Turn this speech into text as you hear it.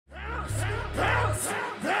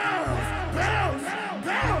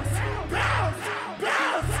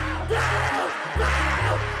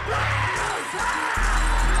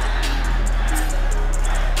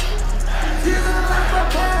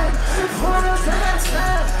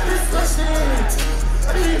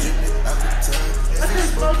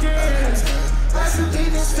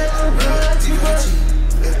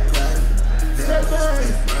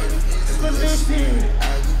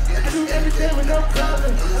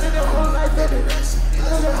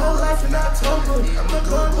in October. I'm a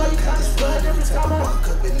gun boy, got this blood every time I walk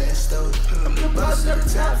up in that store. I'm the boss of the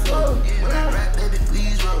top floor. When I rap, baby,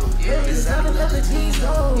 please roll. It's time to let the jeans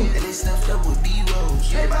on. And they stuffed up with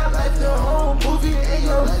B-rolls. Made my life the whole movie, and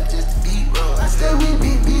your life just a B-roll. I stay with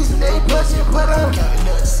BBs and they pushing, but I'm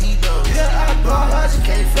counting up C-Dos. Yeah, I ball hard, you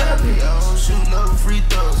can't find me. I don't shoot no free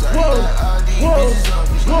throws. I got all these bitches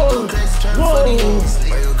on me. I go crazy trying to funny hoes.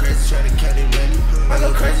 I go crazy trying to count it money. I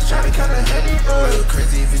go crazy trying to count a honey. I go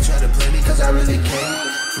crazy if you try to play me, cause I really came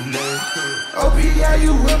from there. OPI,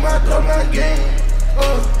 you with my throw my game.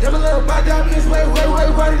 Never love my diamonds way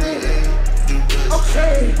harder than it.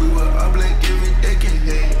 Okay. We were all black every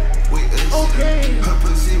decade. Okay. Her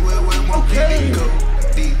pussy where my okay. Go.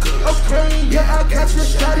 Okay, yeah, I got you,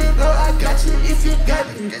 shot it, no, I got you if you got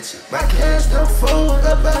it. My cash don't fold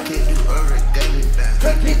up, I can't do origami.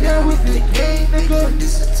 Take me down with the game, nigga.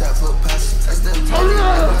 This a top for posse. I still hold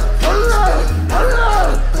up.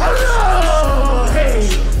 Hey,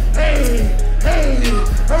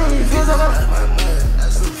 feels like I'm out of my mind. I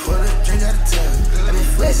still pour the drink out of time. I been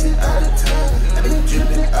flexing all the time. I been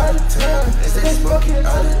dripping all the time. I stay smoking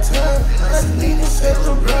all the time. I still lean and say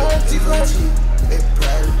LeBron, T-Vonchi.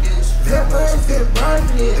 That man fit mine,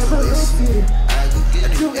 I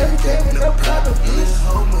do everything with no problem. This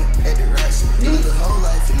homer at the rice. Live the whole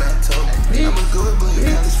life and not told me. I'm a good boy,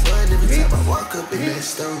 got this fun every time I walk up in that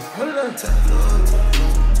store. Hold on, top floor.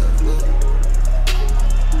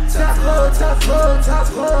 Top floor, top floor, top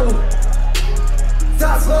floor.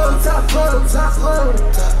 Top floor, top floor, top floor.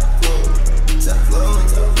 Top floor,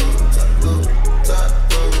 top floor, top floor, top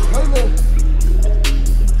floor. Hold on.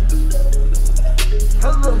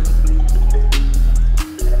 Hello.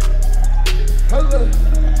 Hello.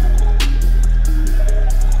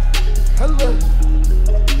 Hello.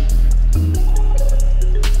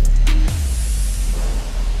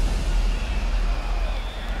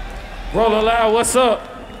 Roll loud, what's up?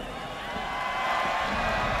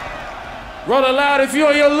 Roll loud if you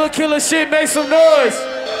on your little killer shit, make some noise.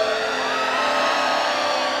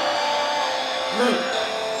 Look.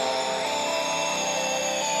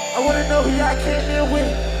 I wanna know who y'all came in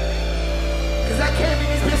with. Cause I came in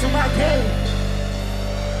this bitch with my game.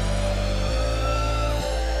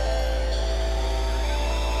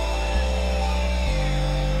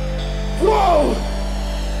 Whoa!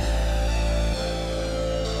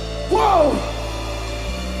 Whoa!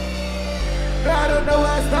 I don't know where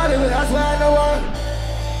I started, but that's where I know I'm.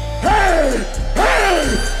 Hey!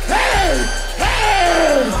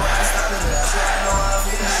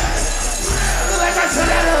 Like I said,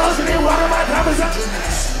 I don't ocean and water my promise up. I've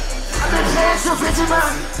been playing so 50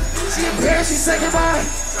 miles. She in Paris, she second mine.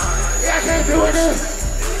 Yeah, I can't do it now.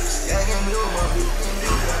 Yeah, I can't do it, my bitch.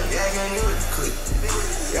 Yeah, I can't do it, quick.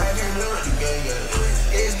 Yeah, I can't do it, the gang, yeah.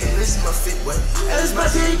 This is my fit, boy. This is my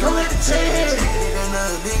team, come let the chain hit. It ain't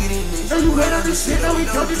nothing bigger than this. No, you ain't on this shit, no, we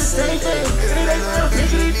don't do the same thing. It ain't nothing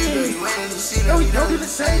bigger than this. No, we don't do the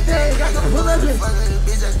same thing. I can pull up and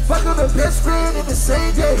fuck on the best friend in the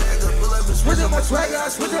same day. Switch up my swagger, I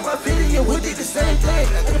switch up my video, we did the same thing.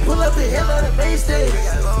 I can pull up the hill on the main stage. I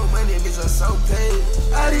got long money, bitch, I'm so paid.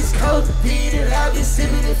 All these cold beat and I be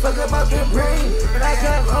sipping and fuck up my membrane. And I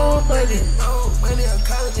got long money. Long money, I'm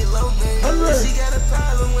calling it low man. She got a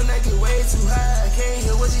problem when I get way too high. I can't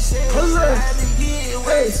hear what she said. I've been getting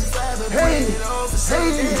way too far, but putting it on for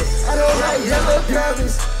Satan. I don't like yellow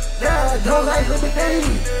diamonds. Nah, I don't like lemonade.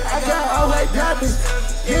 I got all white diamonds.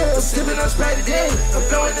 Yeah, I'm sipping on Sprite today. I'm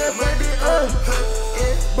throwing that money up.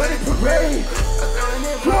 Money parade. I'm throwing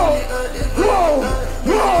that money up. Whoa!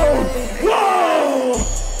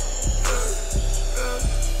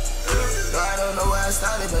 No, I don't know where I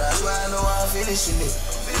started, but that's why I know I'm finishing it.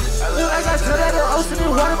 I look like I cut out the ocean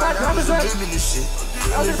and water my diamonds up.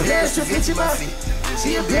 I'm in Paris, she'll get you my feet.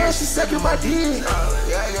 She in Paris, she sucking my dick.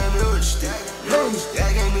 Yeah, I got me with the stick. Yeah,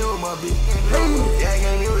 I got me with my bitch. Yeah, I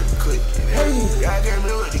got me with the click. Yeah, I got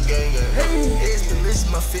me with the gang. This is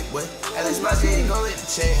my fit, boy. At least my team gon' let the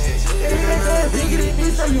chain hang. It ain't nothing bigger than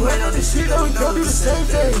this, so you ain't on this shit, no, we don't do the same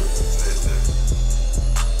thing.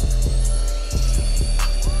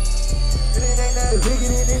 It ain't nothing bigger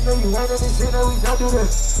than this, no, you ain't on this shit, no, we don't do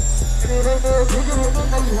this. It ain't nothing bigger than this,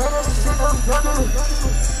 no, you ain't on this shit, no, we don't do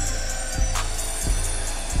this.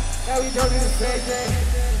 Now we don't do the same thing.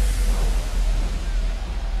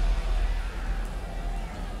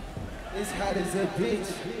 It's hot as a bitch.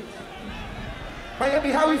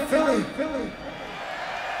 Miami, how we feeling?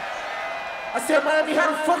 I said, Miami,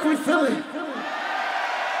 how the fuck we feeling?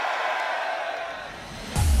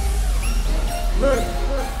 Look,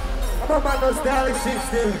 I'm on my nostalgic shit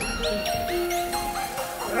still.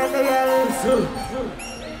 And I know y'all is too.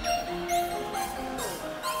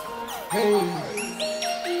 Hey,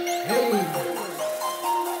 hey.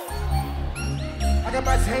 I got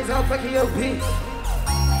my chains on fucking your beat.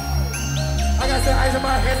 I got some ice on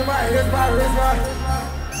my hands, on my ears, my wrist,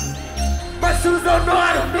 my shoes don't know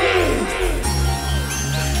how to move.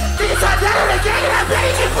 Niggas talk down on the gang and I bet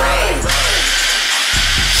he can breathe.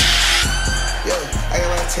 Yo, I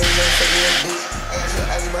got my chains on fucking your beat. I got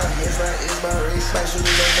some ice on my hands, my ears, my wrist, my shoes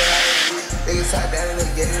don't know how to move. Niggas talk down on the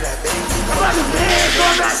gang and I bet he can breathe. I'm out the man,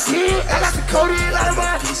 going that shit. I got the Curated out of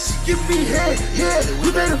my give me head, yeah.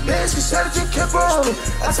 We made a mess, cause I just kept on.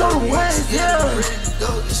 I told him when, yeah.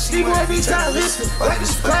 She wanna be trying to listen, walk in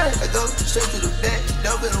the spot. I go straight to the back,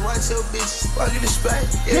 no better watch your bitch. Walk in the spot,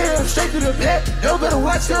 yeah. Straight to the back, no better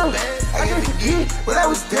watch your back. I can't forget when I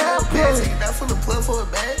was down bad. Taking out from the plug for a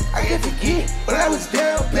bag. I can't forget when I was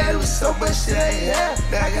down bad. It was so much shit I ain't had.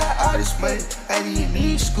 Now I got all this money, I didn't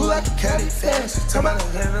need school, I can count it fast. Talk about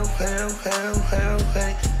 100.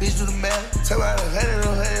 Bitch do the math. Talk about 100.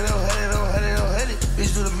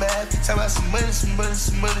 Bitch do the math. Talk about some money. I'm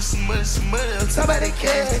talking about that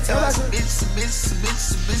cash. Talk about some bitches.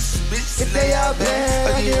 If they all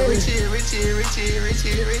bad, I get rich. They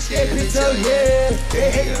bitch, oh yeah.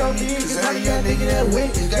 They hating on me, cause I'm a young nigga that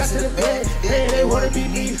went and got to the bed. They wanna be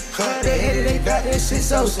me. They hated, they got that shit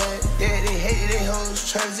so sad. Yeah, they hated they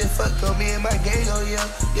hoes. Trying to fuck on me and my gang, oh yeah.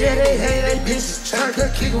 Yeah, they hate they bitches. Trying to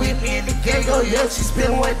kick with me and the gang, oh yeah. She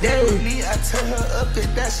spent one day with me. I turn her up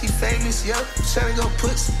and now she famous, yo. Tryna go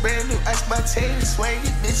put some brand new ice my chain and swing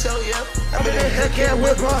it, bitch, oh yo. I'm in the Hellcat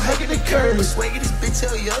whip, bro, hugging the curb. Swinging this bitch,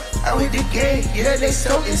 oh yo. I with the gang, yeah, they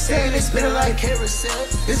so insane, they spinning like carousel.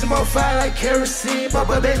 This is more fire like kerosene. My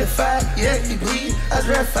boy made the fire, yeah, he bleed. I was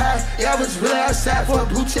red fire, yeah, I was really outside for a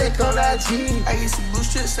blue check on IG. I get some blue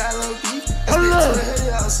strips, I love beef. Hold up,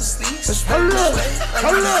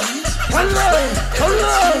 hold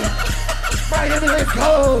up. Miami, let's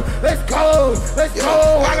go. I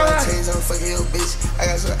got my chains on fucking your bitch. I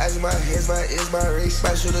got some ice in my hands, my ears, my wrist.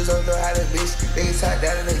 My shooters don't know how to bitch. Niggas top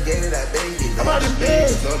down in the game and I baby. I'm out of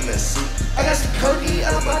bed. I got some Cody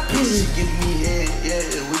out of my She piece. give me head, yeah.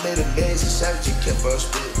 We made a mess and shot you kept on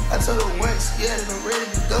spit. I told her once, yeah, that I'm ready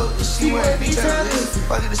to go. She wanna be trying to listen.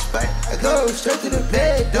 Walk in the spot, I go straight to the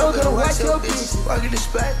bed. Don't gotta watch your bitch. Walk in the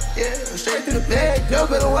spot, yeah, straight to the bed.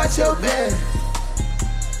 Don't better watch your back.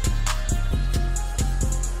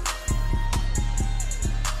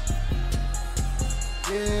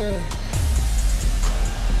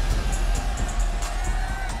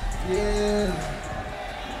 Yeah.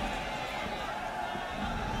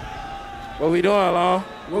 What we doing, Long?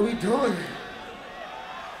 What we doing?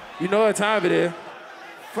 You know what time it is.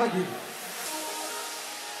 Fuck it.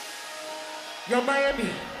 Yo, Miami.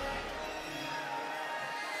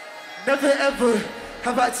 Never ever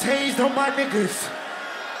have I changed on my niggas.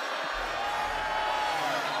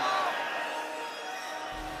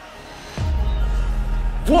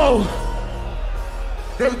 Whoa!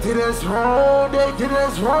 They did us wrong, they did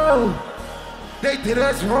us wrong. They did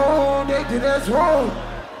us wrong, they did us wrong.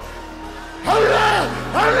 Hold up!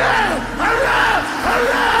 Hold up! Hold up! Hold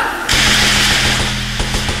up!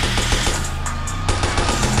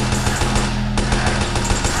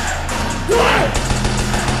 What?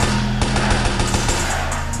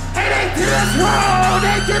 Hey, they did us wrong!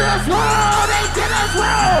 They did us wrong! They did us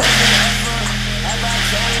wrong!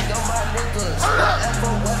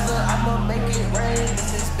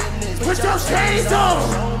 Put your chains on!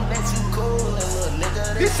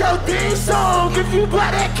 It's your theme song. If you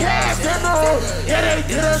buy that cash, then no. Yeah, they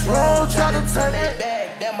did us wrong, trying to turn it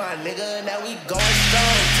back. That my nigga, now we going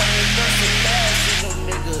strong. Turn us to fashion,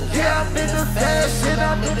 niggas. Yeah, I'm in the fashion,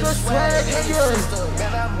 I'm in the swag, niggas.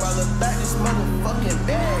 Man, I'm all about this motherfucking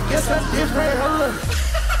bag. Yes, I'm different, hold up.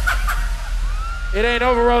 It ain't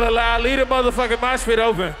over, Roll It Loud. Leave the motherfucking mosh pit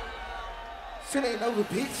open. Shit ain't over,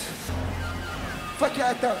 bitch. Fuck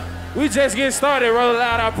y'all thought. We just getting started, Roll It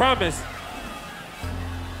Loud, I promise.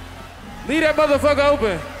 Leave that motherfucker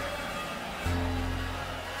open.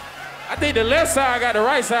 I think the left side got the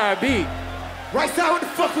right side beat. Right side, what the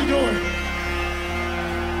fuck we doing?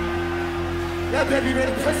 Y'all better be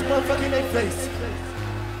ready to press the motherfucker in their face.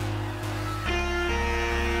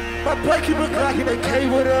 My boy keep a Glock in the K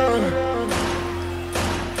with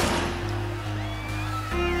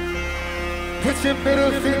Put your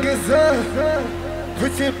middle fingers up.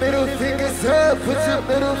 Put your middle fingers up. Put your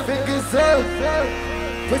middle fingers up.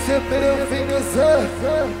 Put your middle fingers up.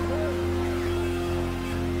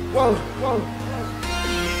 Whoa, whoa.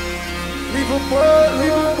 Leave him more,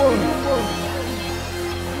 leave him more.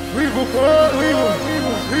 Leave him more, leave him.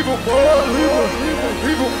 Leave him more, leave him.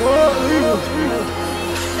 Leave him more, leave him.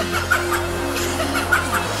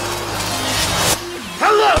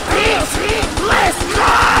 Hello, bitch!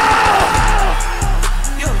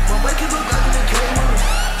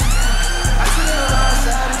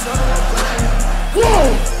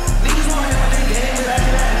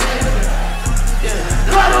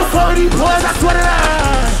 fuck with these boys, I swear to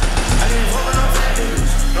God. I can't fuck with no fat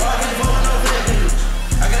bitches. No, I can't fuck with no fat bitches.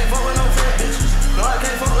 I can't fuck with no fat bitches. No, I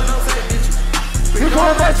can't fuck with no fat bitches. You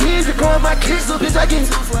going my jeans, you going my kicks, little bitch, I get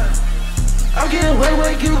too fly. I'm getting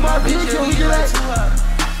way, give my bitch, yo, we get like too hot.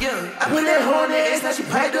 Yeah, I put that hoe on that ass, now she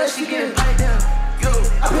piped up, she getting pipe down. Yo,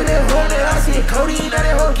 I put that hoe on that ass, see Cody, now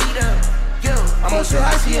that hoe get down. Yo, I'm on shit,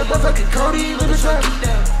 I see a motherfucking Cody, little bitch,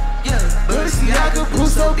 get down. Yeah, but see, I can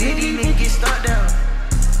boost so big, these niggas get stuck down.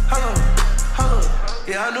 Hold on.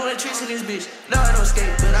 Yeah, I'm doing tricks in this bitch. No, I don't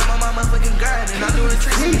skate, but I'm on my motherfucking grind and I'm doing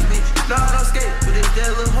tricks in this bitch. No, I don't skate, but if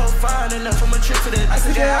that little hoe fine enough, I'm a trick for that. I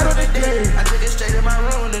took it out on the day. I took it straight in my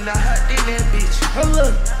room and I hopped in that bitch. Hold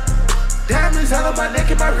up. Diamonds all on my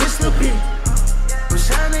neck and my wrist, little bitch. I'm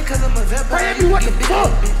shining cause I'm a vampire. Baby, what the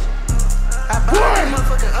fuck? I bought that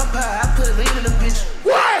motherfucking umpire, I put lean in the bitch.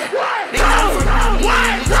 What?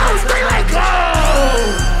 Go, straight like go!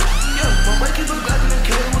 Yo, my boy keep a Glock in the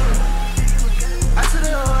K with him. I took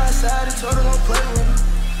that hoe outside and told her don't play with him.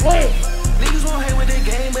 Wait. Niggas won't hang with their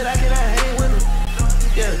game, but I cannot hang with them.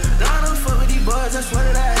 Yeah, no, I don't fuck with these boys, I swear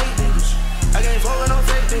that I hate niggas. I can't fuck with no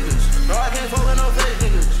fake niggas. No, I can't fuck with no fake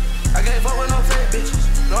niggas. I can't fuck with no fake bitches.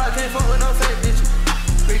 No, I can't fuck with no fake bitches.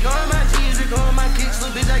 Regarding my jeans, regarding my kicks,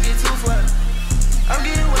 little bitch, I get too fly. I'm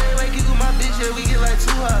getting way, kick with my bitch, yeah, we get like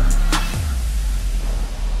too hot.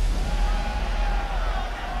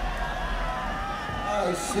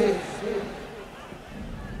 Oh, shit.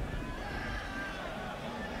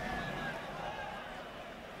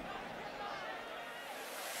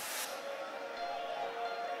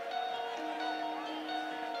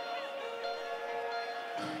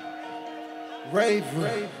 Rave.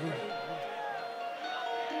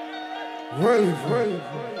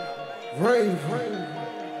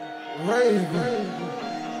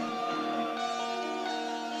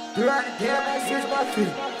 Throughout the damn, I switch my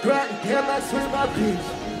feet. Throughout the damn, I switch my beats.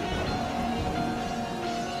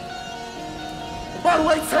 By the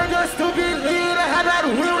way, turn your stupid lead. I had out a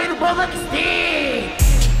wheel in the motherfucking stick.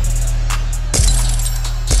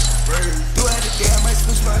 Throughout the damn, I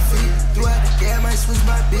switch my feet. Throughout the damn, I switch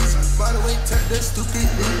my business. By the way, turn the stupid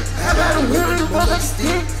lead. I had out a wheel in the motherfucking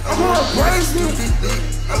stick. I'm going crazy.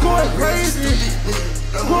 I'm going crazy.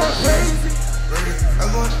 I'm going crazy.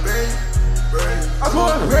 I'm going crazy. I'm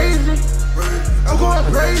going crazy. I'm going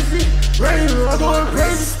crazy. I'm going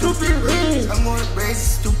crazy, stupid lean. I'm going crazy,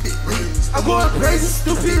 stupid lean. I'm going crazy,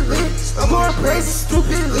 stupid lean. I'm going crazy,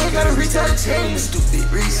 stupid lean. Gotta reach out and change. Stupid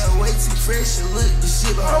reach. I'm way too fresh and look this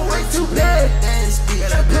shit, but I'm way too bad. Dance, bitch.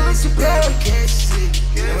 And I feel like you bad. Cash shit.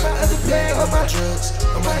 And my other bag on my drugs.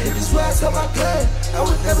 On my hip is where I tell my gun. I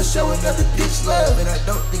would never show another bitch love. And I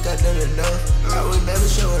don't think I done enough. I would never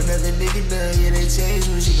show another nigga none. Yeah, they change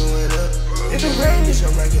when she going up. In the rain,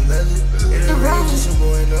 I'm rocking leather. In the rain, I'm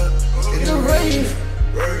going up. In the rain.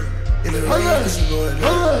 In the rain, she going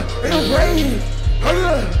up. In the rain.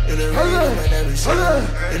 In the rain, my name is Cherif.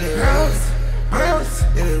 In the rain. Bounce.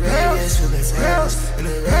 In the rain, yeah, it's feeling bounce. In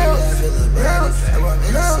the rain, yeah, I feel a bounce. I want me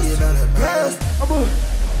to see it on the bounce.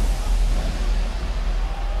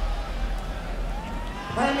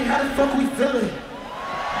 Miami, how the fuck we feeling?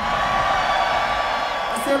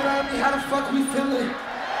 I said, Miami, how the fuck we feeling?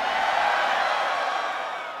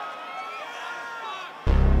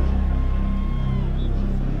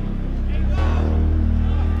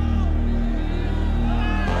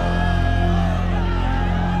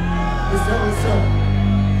 What's up?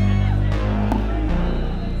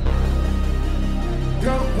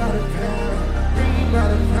 Don't by the pound, bring by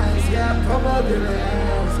the price, yeah, pump up in the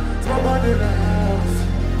house, pump up in the house.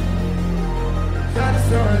 Try to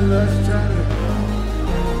start a lush, try to.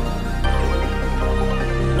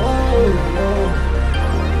 Whoa, whoa.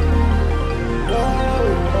 Whoa,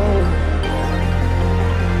 whoa.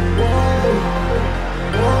 Whoa,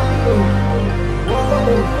 whoa,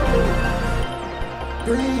 whoa.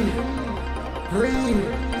 Breathe.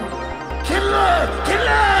 Killer.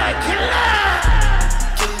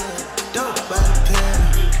 Don't by the pound.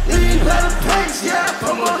 Leave by the place, yeah,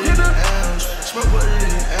 pump up in the house. Smoke water in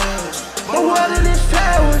the house. more water in these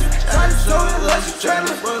showers. Try to show it like you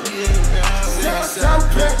tryna. South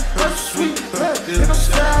Pack, I'm sweet, and I'm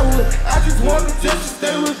sour. I just want the just to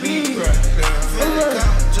stay with me.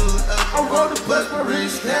 I want to bust my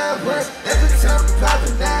wrist now, but every time I'm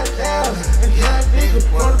popping down, and young nigga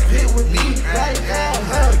wanna fit with me right now.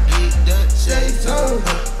 Get the Shades on,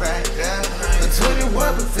 right now. a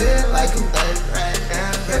 21% like I'm 30 right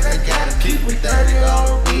now. But I gotta keep it 30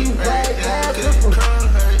 on me right now. Crown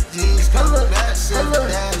her jeans, color, massive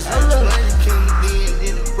diamonds. Money came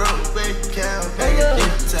in a broke bank account.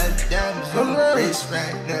 Different type of diamonds on the wrist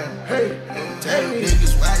right now. Hey, Tell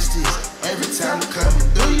niggas watch this.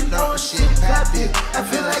 nothing. I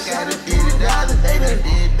feel like I done did it all and they done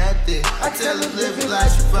did nothing. I tell them living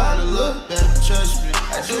like you find a look better, trust me.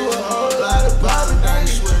 I do a whole lot of ballin', I ain't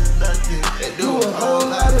sweating nothing. They do a whole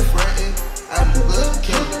lot of frontin'. I'm a good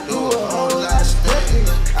killer, do a whole lot of stuntin'.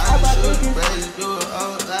 I just shoot crazy, do a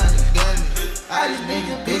whole lot of gunnin'. I just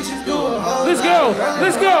nigga bitches do a whole Let's lot go, of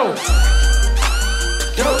let's go.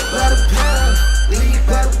 Dope by the pound, lean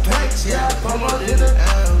by the pints, yeah, I pump more than an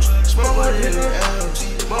ounce, smoke more than an ounce,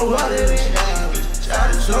 more water than an ounce.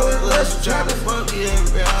 Try to show it less, try to fuck me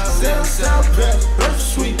every hour. Sound press, breath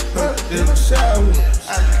sweet, hurt in the shower.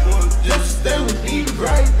 I just want just stay with me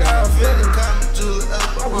right now. Feeling coming to it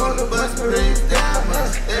up, I wanna bust my rings down.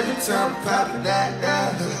 Every time I pop it down,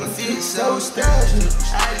 my feet so stylish.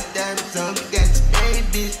 I just diamonds on me, got your main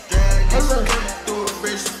bitch driving. Coming through a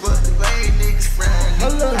fresh fuck the lane, niggas frowning.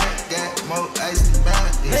 I got more ice than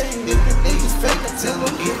mountains. If the niggas fake, I tell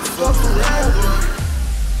them get the fuck around.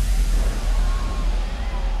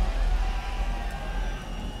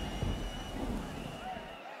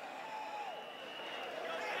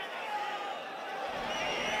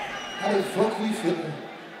 How the fuck we feeling?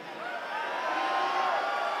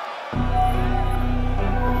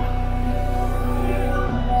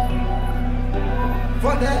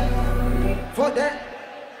 Fuck that. Fuck that.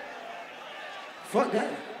 Fuck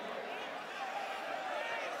that.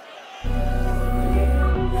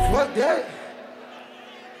 Fuck that.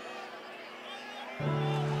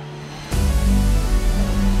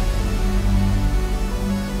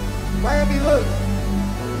 Miami, look.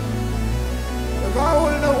 If I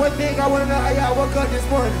wanna know one thing, I wanna know how y'all woke up this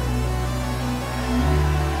morning.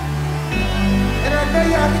 And I know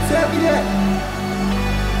y'all can tell me that.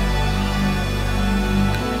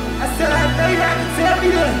 I said I know y'all can tell me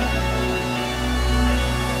that.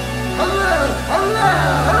 Hello.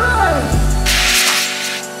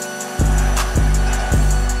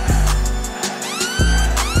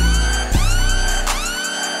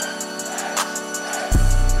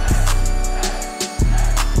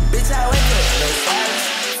 Bitch, I wake up, no silence.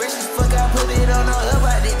 Fresh as fuck, I put it on her up,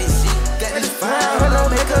 I did this shit. Got this fine, her no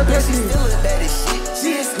makeup, and she still look bad as shit. She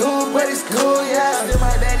is cool, but it's cool, yeah. Still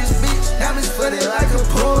my baddest bitch. Diamonds flooded like a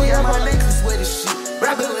pool, yeah. My necklace wet as shit.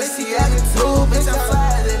 Rapping Balenciaga too, bitch, I'm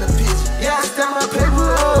flyer than a pitch. Yeah, I stand my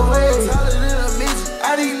paper always. Taller than a midget.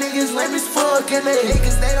 All these niggas lame as fuck, and they hate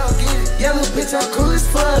cause they don't get it. Yellow bitch, I'm cool as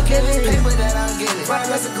fuck, and it's paper that I'm getting. Five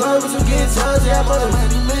glass of gold, but you getting told, yeah, mother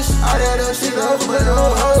money mission. All that other shit over, but no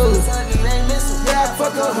hoes. Yeah, I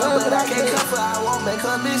fuck her, but I can't come for her, I won't make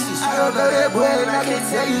her miss it. I don't know that boy, and I can't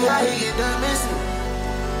tell you how he get done missing.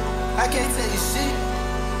 I can't tell you shit.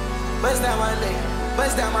 Bust down my neck,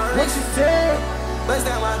 bust down my wrist. What you said? Bust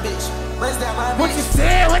down my bitch, bust down my bitch. What you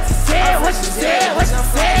said? What you said? What you said? What you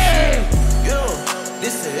said? Yo,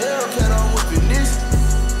 this the Hellcat, I'm whipping this.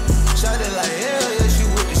 Shot it like hell, yeah, she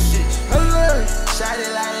with the shit. Hello. Shot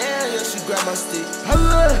it like hell, yeah, she grab my stick.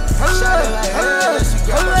 Hello. Shot it like hell, yeah, she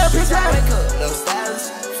grab my shit. Bitch, I wake up, no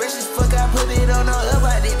stylist. Fresh as fuck, I put it on her up,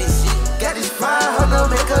 I did this shit. Got this fine, her no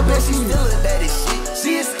makeup, and she still look bad as shit.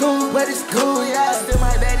 She is cool, but it's cool, yeah. Still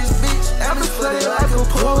my baddest bitch. I'm flooded like a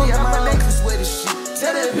pool, yeah. My necklace wet as shit.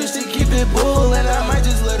 Tell that bitch to keep it bull, and I might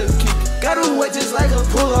just let her kick it. Got her wet just like a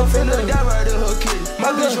pool, I'm finna die right to her kid. My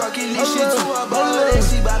bitch rockin' this shit too, I bought her that,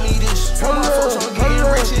 she buy me this. Tell my folks I'm getting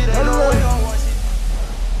rich, it ain't no way on watch it.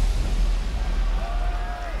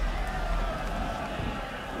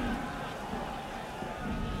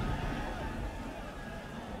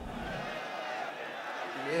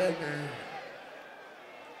 Yeah, man.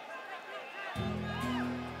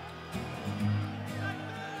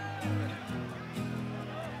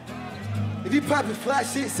 If you poppin' fly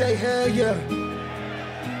shit, say hell yeah.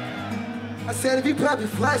 I said if you poppin'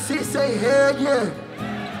 fly shit, say hell yeah.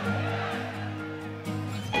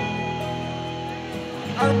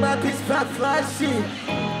 All of my bitches pop fly shit.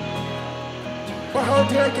 My whole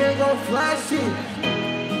damn gang gon' fly shit.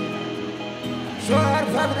 Show how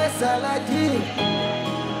to pop it, that's all I did.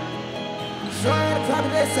 Show how to pop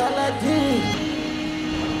it, that's all I did.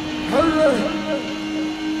 Hold up.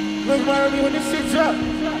 Look around me when this shit drop.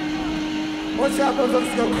 Watch out,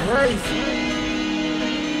 motherfuckers go crazy.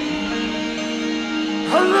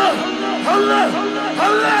 Hold up, hold up,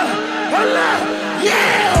 hold up, hold up,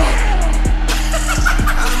 yeah!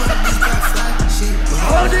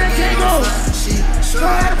 Hold that cable. Show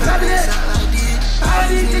how to pop it. All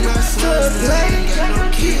these niggas stood playing, got no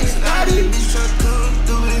kids. All these bitches come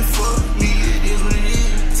through and fuck me. It is what it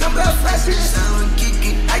is. Talk about flashing,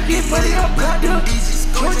 I get money, I'm proud of this.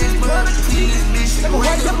 Go just run a clean mission. Never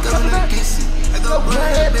white up coming against it. I go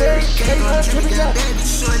Blackberry, I'm tripping out babies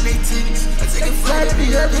showing they titties. I take a flight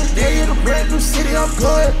every other day in a brand new city. I'm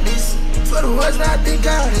going missing. Fuck For the ones that I think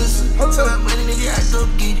I listen. Tell my money, nigga, I go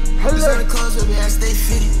get it. This on the clothes, baby, I stay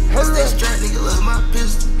fitted. I stay strapped, nigga, love my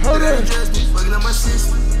pistol. They gotta dress me, fucking up my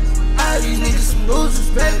system. All these niggas some losers,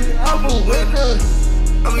 baby, I'm a winner.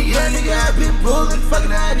 I'm a young nigga, I been bullied, fucking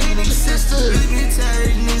all these niggas' sisters. Really been tired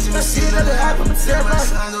of these niggas, I see another album, I'ma tell my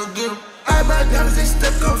son, go get him. All my diamonds, they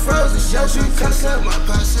stuck on frozen, show you come suck my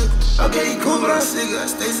popsicle. Okay, you cool, but I'm sick, I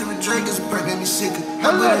stay sipping drinkers, perk make me sicker.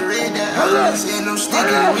 I'm gonna read that, I'm saying no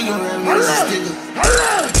sticker, we gon' run with a sticker.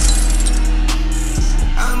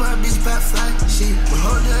 All my bitch pop fly, shit, my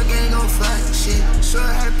whole dog gang gon' fly, shit. So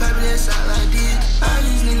I had to pop it ass out like this. All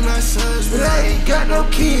these niggas my sons, but I ain't got no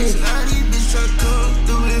kids. And all these bitches try to come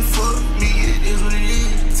through and fuck me, it is what it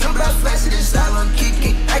is. Talking about flashy, that's all I'm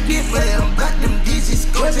kicking. I get money, I'm about them digits.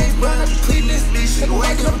 Go James Brown, I'm clean this bitch. Nigga,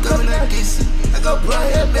 wake up, coming out this. I go blood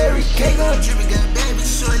hair, Mary Kay, gon' drippin', got bad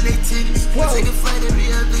bitches showing they titties. I take a flight every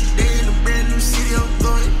other day in a brand new city, I'm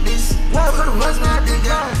going this. Why for the ones that I think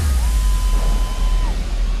I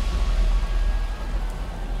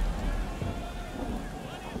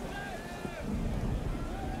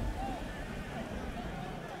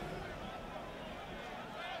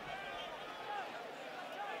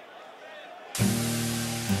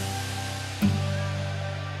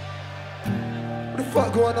What the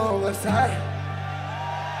fuck going on, West Side?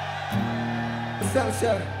 What's up,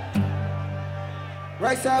 sir?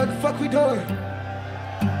 Right side, what the fuck we doing?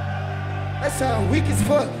 That sound weak as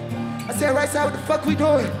fuck. I said right side, what the fuck we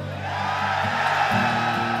doing?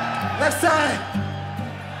 Left side.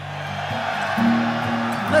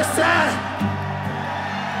 Left side.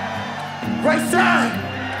 Right side.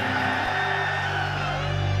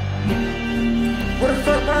 Where the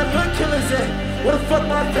fuck my look killers at? Where the fuck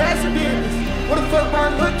my fashion business? Where the fuck my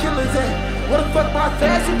look killers at? Where the fuck my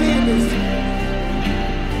fashion business?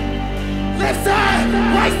 Left side,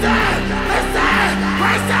 right side, left side,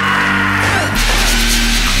 right side.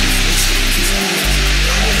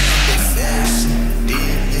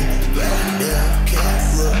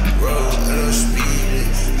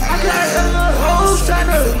 I got hella hoes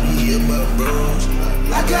tryna.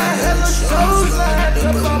 I got hella shows lined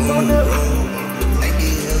up, I'm on the road.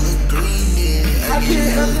 I get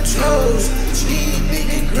hella toes, these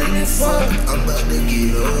niggas green as fuck. I'm about to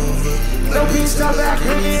get over. No bitch talk about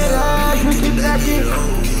cleaning up, you can not get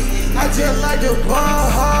over. I just like the ball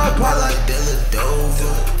hard, ball like Della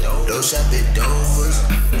Dover. Don't shop at Dover's,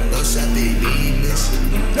 don't shop at Neiman's.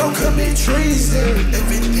 Don't commit treason.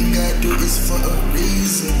 Everything I do is for a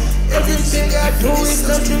reason. Everything I do is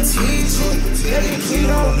something strategic. Baby, you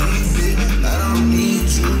don't need me, I don't need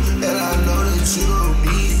you, and I know that you don't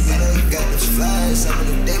need me. I got the flies, I'm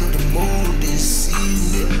in the day with the moon this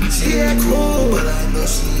evening. She ain't cool, but I know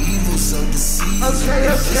she evil, so deceiving. Okay.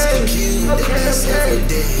 Every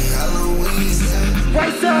day, Halloween.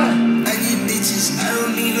 Right side. I get bitches, I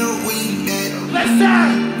don't need no weed, man. Left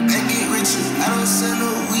side. I get riches, I don't sell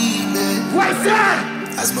no weed, man. Right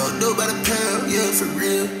side. I smoke dope by the pound, yeah, for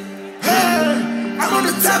real. Hey, I'm on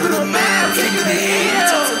the top of the mountain, kicking the hill.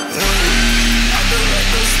 I don't like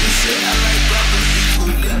no sweet shit, I like rappers.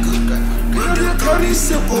 With the dirty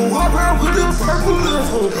simple, walk around with the purple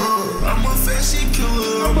level. I'm a fancy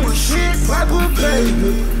killer, I'm a shit piper,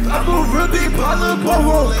 baby. I'm a real big baller, but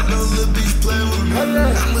won't let no little bitch play with me.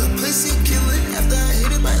 I'm a pussy killer, after I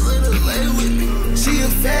hit it, might let her lay with me. She a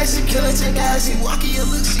fashion killer, check out how she walking, you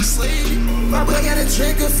look, she slayed. My boy got a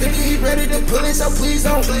trigger finger, he ready to pull it, so please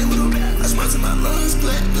don't play with him. I smoke to my lungs,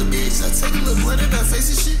 black, little bitch, I take a little blood in her face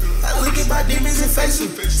and shit. I look at my demons and face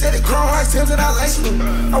them. Said it chrome hearts, Timbs and I lace them.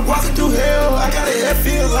 I'm walking through hell, I got an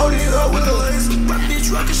F-field loaded up with a laser. My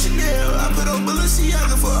bitch rockin' Chanel, I put on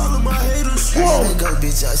Balenciaga for all of my haters. Whoa. Go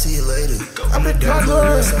bitch, I'll see you later. I'm the dog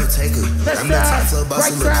lord, so take her. I'm the top floor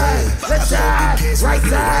boss of the play. Left side, right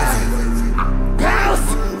side. Bounce,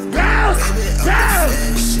 bounce,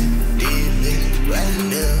 bounce. Right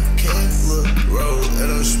now, can't look road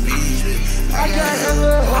and I'm speeding. I got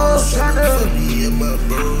hella hoes tryna fuck me and my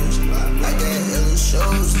bros. I got hella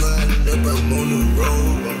shows lined up, I'm on the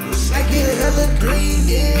road. I get hella green,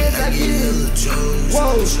 yeah, I get hella Joes.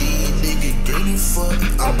 Whoa, she nigga green fuck,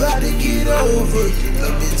 I'm about to get over.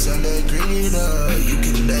 A bitch on that green, you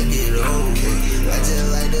cannot get over. I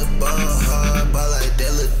just like the ball hard, ball like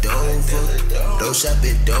Della Dover. Don't shop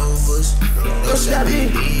at Dover's, don't shop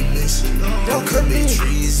at Neiman's. Don't commit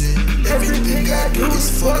treason. Everything I do is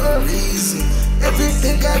for a reason.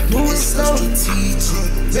 Everything I do is so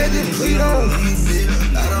strategic. Baby, please don't leave me.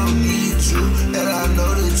 I don't need you, and I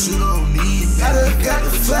know that you don't need me. I done got the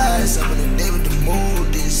flies, I'm in the day with the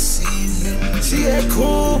moon this evening. She ain't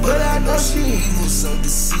cool, but I know she evil, so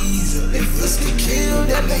deceiving. If it's the kill,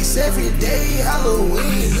 that makes every day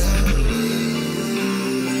Halloween.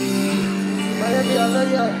 Miami, I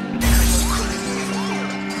love ya.